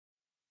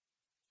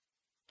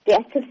The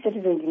Active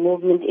Citizens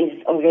Movement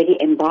is already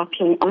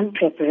embarking on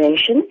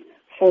preparation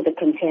for the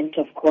contempt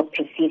of court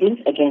proceedings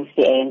against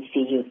the ANC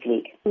Youth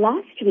League.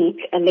 Last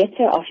week, a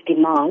letter of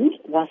demand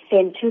was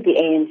sent to the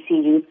ANC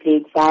Youth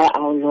League via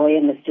our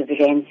lawyer, Mr.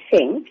 Viren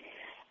Singh,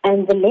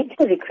 and the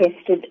letter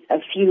requested a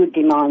few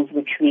demands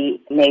which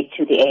we made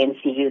to the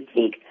ANC Youth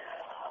League.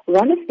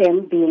 One of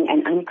them being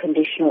an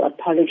unconditional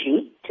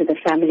apology to the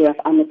family of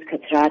Ahmed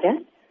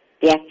Kathrada,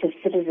 the Active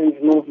Citizens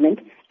Movement,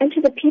 and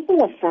to the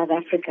people of South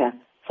Africa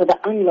for the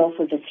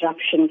unlawful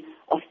disruption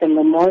of the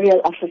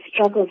memorial of a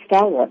struggle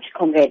stalwart,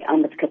 Comrade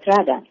Ahmed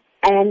Kathrada.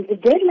 And the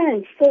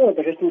deadline for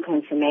the written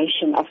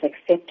confirmation of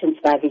acceptance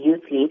by the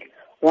Youth League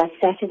was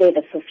Saturday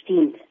the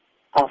 15th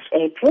of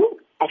April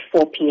at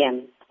 4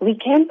 p.m. We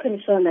can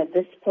confirm at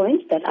this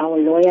point that our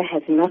lawyer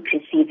has not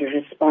received a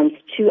response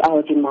to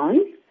our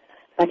demands,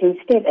 but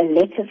instead a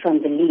letter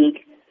from the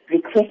League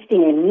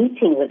requesting a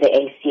meeting with the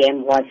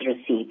ACM was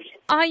received.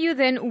 Are you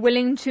then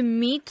willing to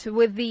meet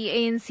with the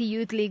ANC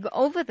Youth League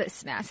over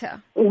this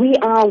matter? We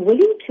are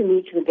willing to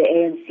meet with the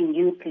ANC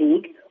Youth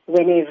League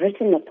when a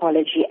written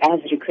apology as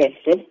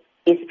requested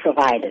is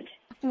provided.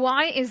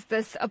 Why is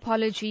this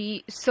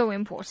apology so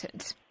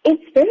important?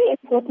 It's very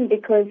important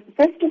because,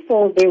 first of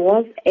all, there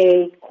was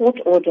a court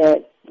order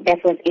that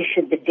was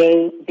issued the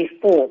day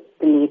before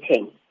the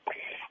meeting.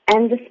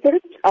 And the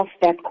spirit of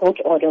that court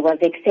order was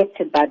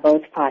accepted by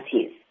both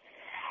parties.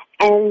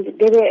 And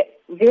there were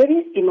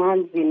various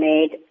demands we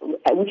made,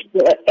 which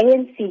the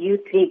ANC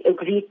Youth League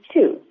agreed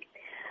to.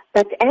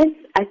 But as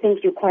I think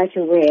you're quite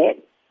aware,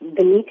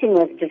 the meeting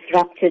was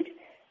disrupted.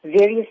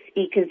 Various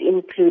speakers,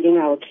 including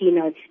our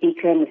keynote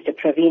speaker, Mr.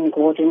 Praveen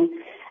Gordon,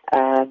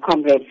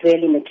 Comrade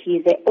Zweli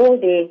Mkhize, all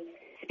their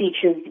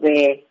speeches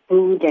were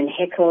booed and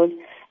heckled,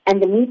 and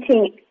the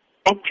meeting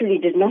actually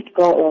did not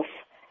go off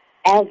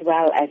as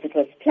well as it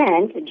was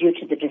planned due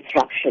to the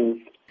disruptions.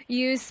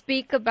 You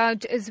speak about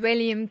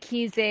Zweli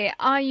Mkhize.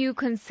 Are you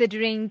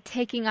considering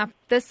taking up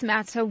this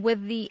matter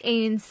with the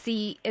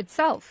ANC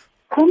itself?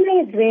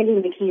 Comrade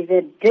Zweli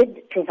Mkhize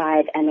did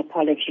provide an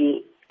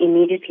apology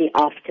immediately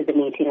after the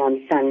meeting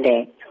on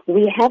Sunday.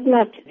 We have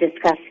not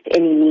discussed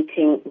any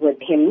meeting with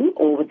him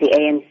or with the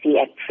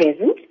ANC at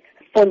present.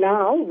 For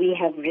now, we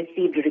have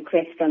received a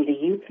request from the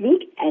Youth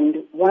League,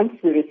 and once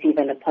we receive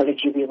an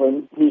apology, we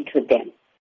will meet with them.